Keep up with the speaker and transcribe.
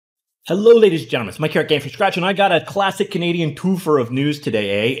Hello, ladies and gentlemen. It's Mike here at Game from Scratch, and I got a classic Canadian twofer of news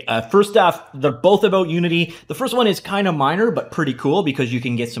today, first off, they're both about Unity. The first one is kind of minor, but pretty cool because you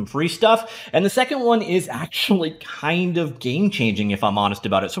can get some free stuff. And the second one is actually kind of game-changing, if I'm honest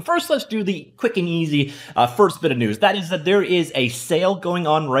about it. So first, let's do the quick and easy first bit of news. That is that there is a sale going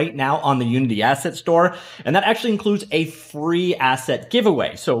on right now on the Unity Asset Store, and that actually includes a free asset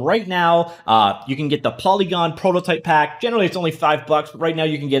giveaway. So right now, you can get the Polygon prototype pack. Generally, it's only $5, but right now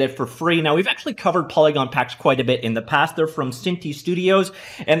you can get it for free. Now, we've actually covered Polygon packs quite a bit in the past. They're from Synty Studios,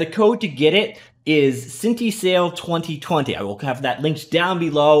 and the code to get it is Synty Sale 2020. I will have that linked down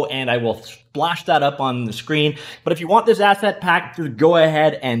below, and I will splash that up on the screen. But if you want this asset pack, just go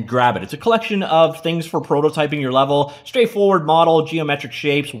ahead and grab it. It's a collection of things for prototyping your level, straightforward model, geometric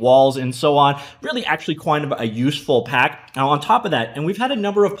shapes, walls, and so on. Really actually quite a useful pack. Now, on top of that, and we've had a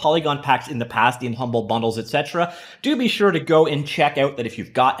number of Polygon packs in the past in Humble Bundles, etc. Do be sure to go and check out that if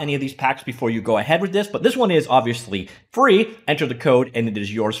you've got any of these packs before you go ahead with this. But this one is obviously free. Enter the code and it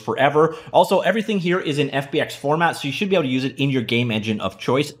is yours forever. Also, everything here is in FBX format, so you should be able to use it in your game engine of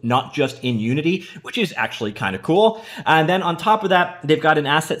choice, not just in Unity, which is actually kind of cool. And then on top of that, they've got an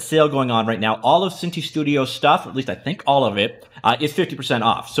asset sale going on right now. All of Synty Studios stuff, or at least I think all of it, is 50%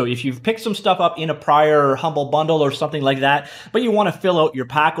 off. So if you've picked some stuff up in a prior Humble Bundle or something like that, but you want to fill out your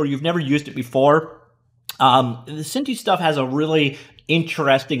pack or you've never used it before, the Synty stuff has a really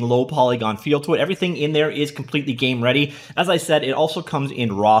interesting low polygon feel to it. Everything in there is completely game ready. As I said, it also comes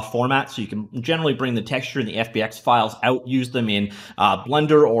in raw format, so you can generally bring the texture and the FBX files out, use them in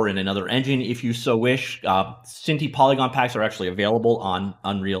Blender or in another engine if you so wish. Synty Polygon packs are actually available on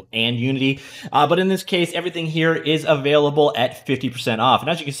Unreal and Unity, but in this case, everything here is available at 50% off. And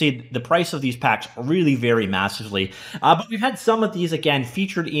as you can see, the price of these packs really vary massively, but we've had some of these, again,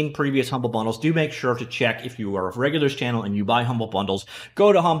 featured in previous Humble Bundles. Do make sure to check if you are a regulars channel and you buy Humble Bundles.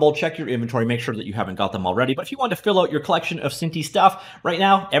 Go to Humble, check your inventory, make sure that you haven't got them already. But if you want to fill out your collection of Synty stuff, right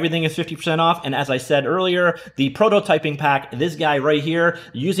now, everything is 50% off. And as I said earlier, the prototyping pack, this guy right here,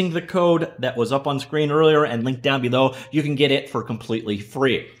 using the code that was up on screen earlier and linked down below, you can get it for completely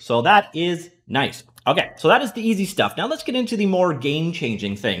free. So that is nice. Okay, so that is the easy stuff. Now let's get into the more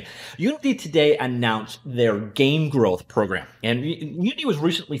game-changing thing. Unity today announced their game growth program, and Unity was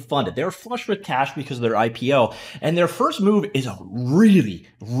recently funded. They were flush with cash because of their IPO, and their first move is a really,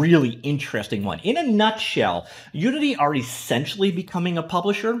 really interesting one. In a nutshell, Unity are essentially becoming a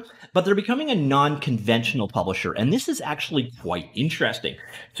publisher, but they're becoming a non-conventional publisher, and this is actually quite interesting.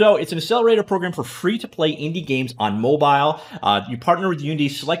 So it's an accelerator program for free-to-play indie games on mobile. You partner with Unity,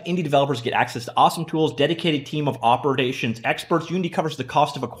 select indie developers, get access to awesome tools, dedicated team of operations experts. Unity covers the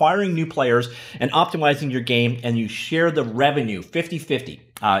cost of acquiring new players and optimizing your game, and you share the revenue 50-50.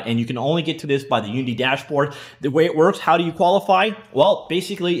 And you can only get to this by the Unity dashboard. The way it works, how do you qualify? Well,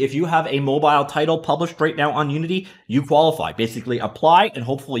 basically, if you have a mobile title published right now on Unity, you qualify. Basically, apply, and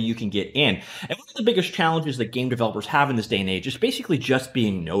hopefully you can get in. And one of the biggest challenges that game developers have in this day and age is basically just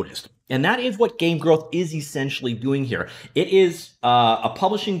being noticed. And that is what Game Growth is essentially doing here. It is a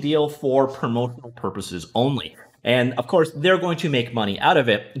publishing deal for promotional purposes only. And of course, they're going to make money out of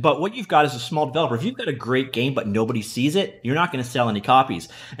it. But what you've got is a small developer. If you've got a great game, but nobody sees it, you're not going to sell any copies.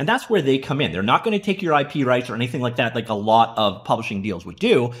 And that's where they come in. They're not going to take your IP rights or anything like that, like a lot of publishing deals would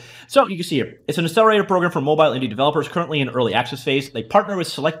do. So you can see here, it's an accelerator program for mobile indie developers currently in early access phase. They partner with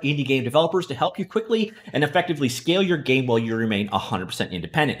select indie game developers to help you quickly and effectively scale your game while you remain 100%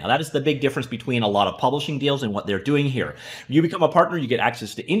 independent. Now, that is the big difference between a lot of publishing deals and what they're doing here. You become a partner, you get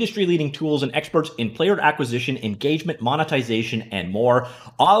access to industry-leading tools and experts in player acquisition, engagement, monetization, and more,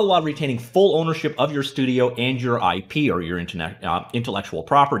 all while retaining full ownership of your studio and your IP, or your intellectual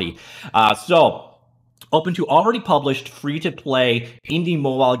property. Open to already published free-to-play indie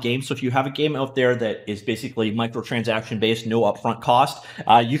mobile games. So if you have a game out there that is basically microtransaction-based, no upfront cost,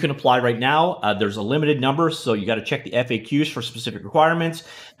 you can apply right now. There's a limited number, so you got to check the FAQs for specific requirements.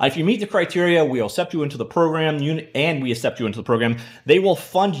 If you meet the criteria, we'll accept you into the program, and we accept you into the program. They will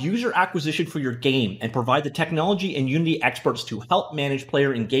fund user acquisition for your game and provide the technology and Unity experts to help manage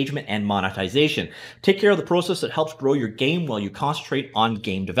player engagement and monetization. Take care of the process that helps grow your game while you concentrate on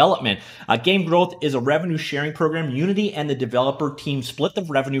game development. Game Growth is a revenue sharing program. Unity and the developer team split the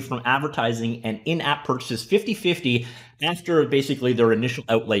revenue from advertising and in-app purchases 50-50 after basically their initial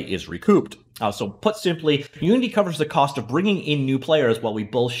outlay is recouped. So put simply, Unity covers the cost of bringing in new players while we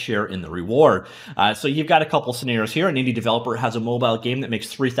both share in the reward. So you've got a couple scenarios here. An indie developer has a mobile game that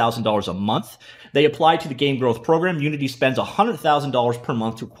makes $3,000 a month. They apply to the game growth program. Unity spends $100,000 per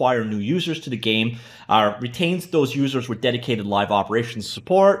month to acquire new users to the game, retains those users with dedicated live operations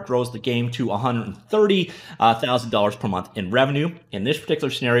support, grows the game to $130,000 per month in revenue. In this particular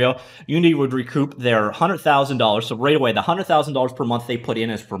scenario, Unity would recoup their $100,000. So right away, the $100,000 per month they put in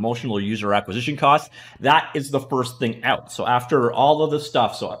as promotional user acquisition costs, that is the first thing out. So after all of the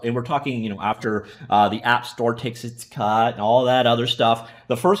stuff, and we're talking, after the App Store takes its cut and all that other stuff,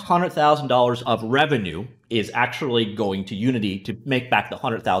 the first $100,000 of revenue is actually going to Unity to make back the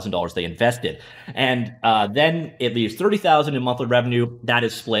 $100,000 they invested. And then it leaves $30,000 in monthly revenue. That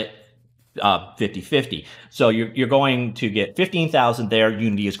is split 50-50. So you're going to get 15,000 there.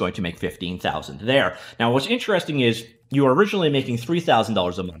 Unity is going to make 15,000 there. Now, what's interesting is you were originally making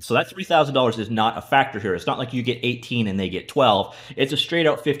 $3,000 a month. So that $3,000 is not a factor here. It's not like you get 18 and they get 12. It's a straight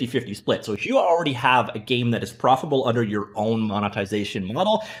out 50-50 split. So if you already have a game that is profitable under your own monetization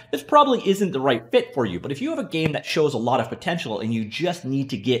model, this probably isn't the right fit for you. But if you have a game that shows a lot of potential and you just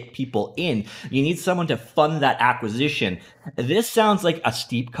need to get people in, you need someone to fund that acquisition. This sounds like a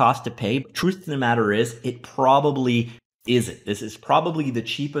steep cost to pay, but truth of the matter is it probably isn't. This is probably the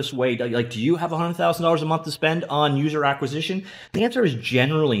cheapest way. Like, do you have $100,000 a month to spend on user acquisition? The answer is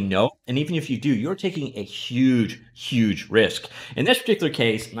generally no. And even if you do, you're taking a huge risk. In this particular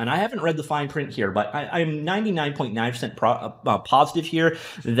case, and I haven't read the fine print here, but I'm 99.9% positive here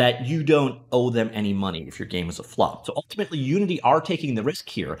that you don't owe them any money if your game is a flop. So ultimately, Unity are taking the risk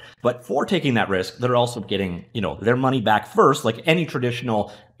here, but for taking that risk, they're also getting, their money back first, like any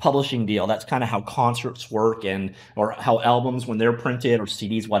traditional publishing deal. That's kind of how concerts work, or how albums, when they're printed, or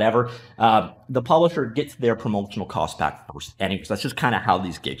CDs, whatever, the publisher gets their promotional costs back first. Anyways, that's just kind of how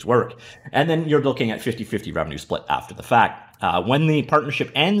these gigs work. And then you're looking at 50-50 revenue split after the fact. When the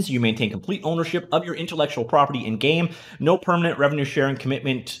partnership ends, you maintain complete ownership of your intellectual property in game. No permanent revenue sharing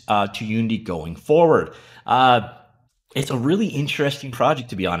commitment to Unity going forward. It's a really interesting project,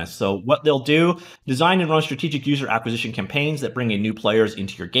 to be honest. So what they'll do, design and run strategic user acquisition campaigns that bring in new players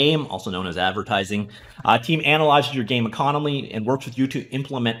into your game, also known as advertising. Team analyzes your game economy and works with you to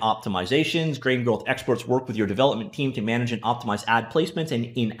implement optimizations. Game growth experts work with your development team to manage and optimize ad placements and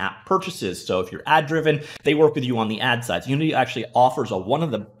in-app purchases. So if you're ad-driven, they work with you on the ad side. So Unity actually offers one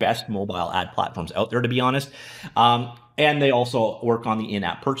of the best mobile ad platforms out there, to be honest. And they also work on the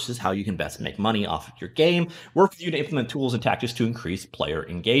in-app purchases, how you can best make money off of your game, work with you to implement tools and tactics to increase player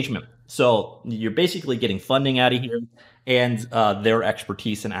engagement. So you're basically getting funding out of here and their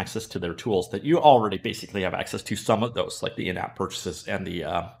expertise and access to their tools that you already basically have access to, some of those, like the in-app purchases and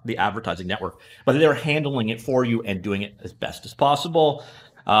the advertising network. But they're handling it for you and doing it as best as possible.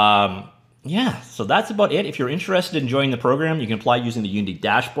 Yeah, so that's about it. If you're interested in joining the program, you can apply using the Unity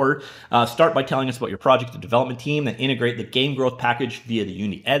dashboard. Start by telling us about your project and development team, then integrate the game growth package via the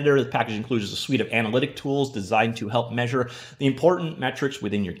Unity editor. The package includes a suite of analytic tools designed to help measure the important metrics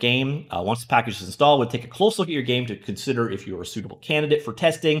within your game. Once the package is installed, we'll take a close look at your game to consider if you are a suitable candidate for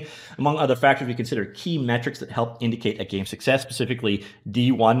testing. Among other factors, we consider key metrics that help indicate a game success, specifically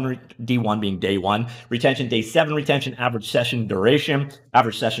D1 being day one, retention day 7 retention, average session duration,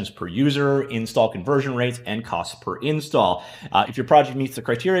 average sessions per user, install conversion rates, and costs per install. If your project meets the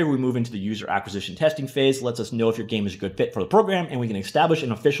criteria, we move into the user acquisition testing phase. Lets us know if your game is a good fit for the program, and we can establish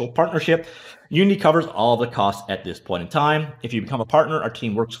an official partnership. Unity covers all the costs at this point in time. If you become a partner, our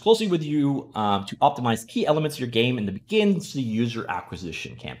team works closely with you to optimize key elements of your game and begins the user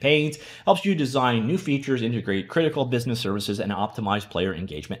acquisition campaigns, helps you design new features, integrate critical business services, and optimize player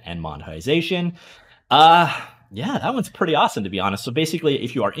engagement and monetization. Yeah, that one's pretty awesome, to be honest. So basically,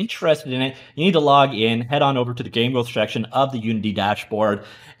 if you are interested in it, you need to log in, head on over to the game growth section of the Unity dashboard,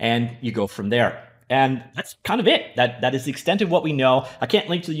 and you go from there. And that's kind of it. That is the extent of what we know. I can't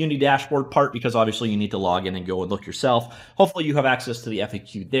link to the Unity dashboard part because obviously you need to log in and go and look yourself. Hopefully you have access to the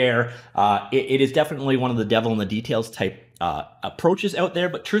FAQ there. It is definitely one of the devil in the details type approaches out there,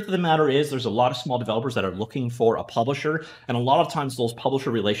 but truth of the matter is there's a lot of small developers that are looking for a publisher, and a lot of times those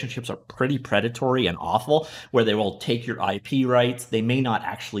publisher relationships are pretty predatory and awful, where they will take your IP rights. They may not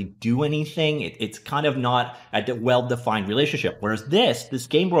actually do anything. It's kind of not a well-defined relationship, whereas this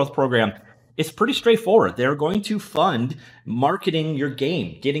game growth program, it's pretty straightforward. They're going to fund marketing your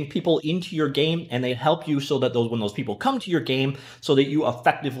game, getting people into your game, and they help you so that when those people come to your game, so that you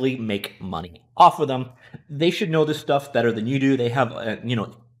effectively make money off of them. They should know this stuff better than you do. They have,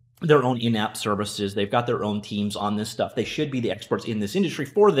 their own in-app services. They've got their own teams on this stuff. They should be the experts in this industry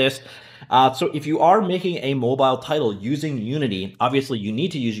for this. So if you are making a mobile title using Unity, obviously you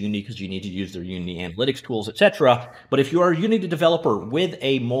need to use Unity because you need to use their Unity analytics tools, etc. But if you are a Unity developer with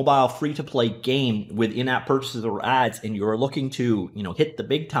a mobile free-to-play game with in-app purchases or ads, and you're looking to, hit the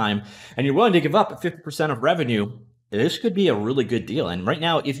big time, and you're willing to give up 50% of revenue, this could be a really good deal. And right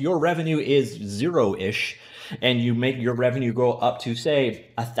now, if your revenue is zero-ish, and you make your revenue go up to, say,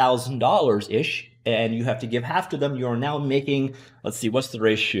 $1,000-ish, and you have to give half to them, you are now making, let's see, what's the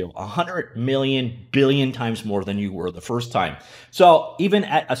ratio? 100 million billion times more than you were the first time. So even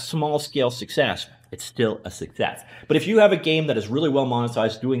at a small scale success, it's still a success. But if you have a game that is really well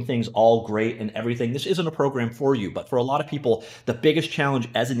monetized, doing things all great and everything, this isn't a program for you. But for a lot of people, the biggest challenge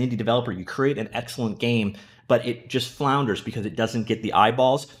as an indie developer, you create an excellent game, but it just flounders because it doesn't get the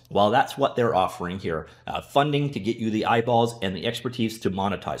eyeballs. Well, that's what they're offering here. Funding to get you the eyeballs and the expertise to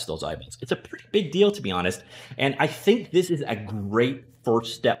monetize those eyeballs. It's a pretty big deal, to be honest. And I think this is a great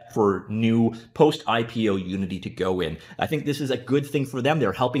first step for new post-IPO Unity to go in. I think this is a good thing for them.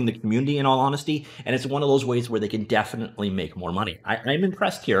 They're helping the community, in all honesty, and it's one of those ways where they can definitely make more money. I'm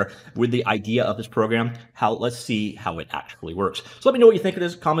impressed here with the idea of this program. Let's see how it actually works. So let me know what you think of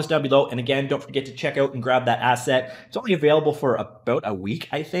this. Comments down below. And again, don't forget to check out and grab that asset. It's only available for about a week,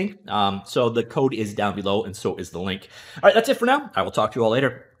 I think. So the code is down below, and so is the link. All right, that's it for now. I will talk to you all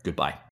later. Goodbye.